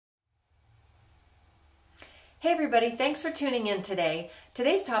Hey everybody, thanks for tuning in today.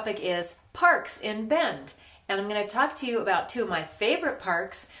 Today's topic is parks in Bend. And I'm going to talk to you about two of my favorite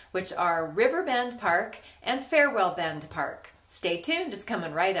parks, which are Riverbend Park and Farewell Bend Park. Stay tuned, it's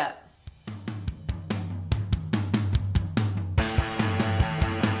coming right up.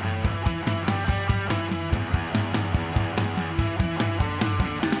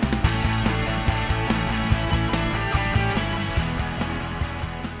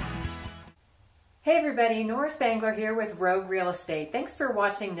 Hey everybody, Nora Spangler here with Rogue Real Estate. Thanks for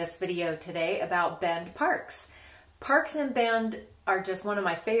watching this video today about Bend Parks. Parks in Bend are just one of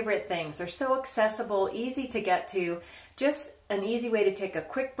my favorite things. They're so accessible, easy to get to, just an easy way to take a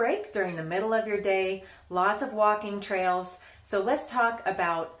quick break during the middle of your day, lots of walking trails. So let's talk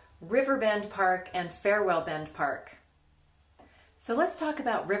about Riverbend Park and Farewell Bend Park. So let's talk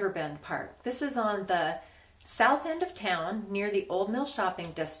about Riverbend Park. This is on the south end of town near the Old Mill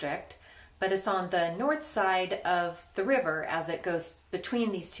Shopping District, but it's on the north side of the river as it goes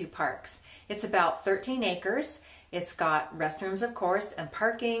between these two parks. It's about 13 acres. It's got restrooms, of course, and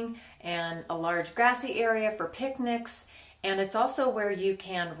parking, and a large grassy area for picnics. And it's also where you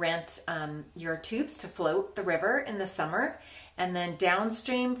can rent your tubes to float the river in the summer. And then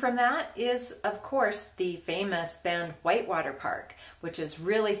downstream from that is, of course, the famous Bend Whitewater Park, which is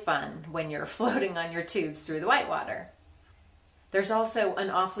really fun when you're floating on your tubes through the whitewater. There's also an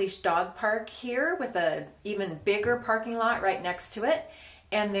off-leash dog park here with an even bigger parking lot right next to it.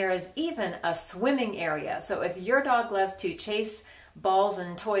 And there is even a swimming area. So if your dog loves to chase balls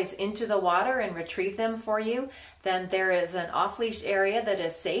and toys into the water and retrieve them for you, then there is an off-leash area that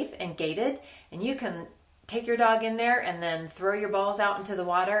is safe and gated. And you can take your dog in there and then throw your balls out into the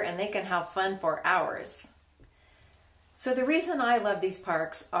water and they can have fun for hours. So the reason I love these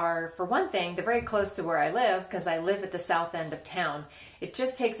parks are, for one thing, they're very close to where I live because I live at the south end of town. It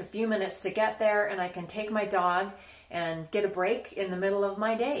just takes a few minutes to get there and I can take my dog and get a break in the middle of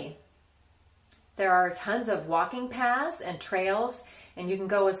my day. There are tons of walking paths and trails and you can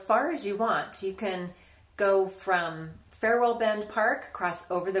go as far as you want. You can go from Farewell Bend Park, cross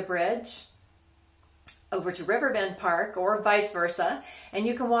over the bridge, over to Riverbend Park or vice versa, and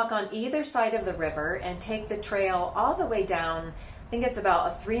you can walk on either side of the river and take the trail all the way down. I think it's about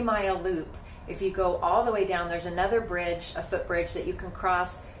a 3-mile loop. If you go all the way down, there's another bridge, a footbridge that you can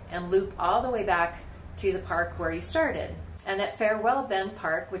cross and loop all the way back to the park where you started. And at Farewell Bend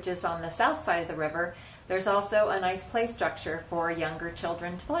Park, which is on the south side of the river, there's also a nice play structure for younger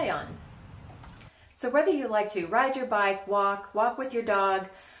children to play on. So whether you like to ride your bike, walk with your dog,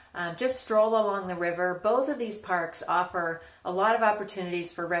 just stroll along the river, both of these parks offer a lot of opportunities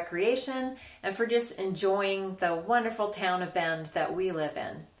for recreation and for just enjoying the wonderful town of Bend that we live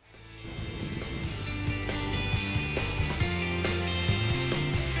in.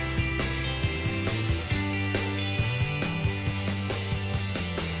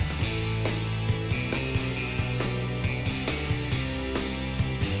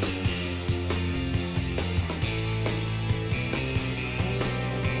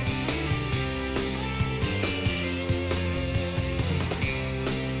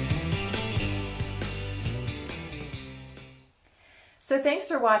 So thanks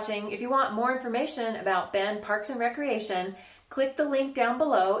for watching. If you want more information about Bend Parks and Recreation, click the link down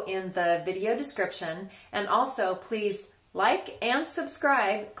below in the video description. And also please like and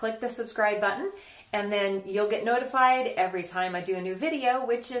subscribe. Click the subscribe button and then you'll get notified every time I do a new video,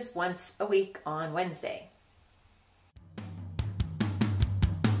 which is once a week on Wednesday.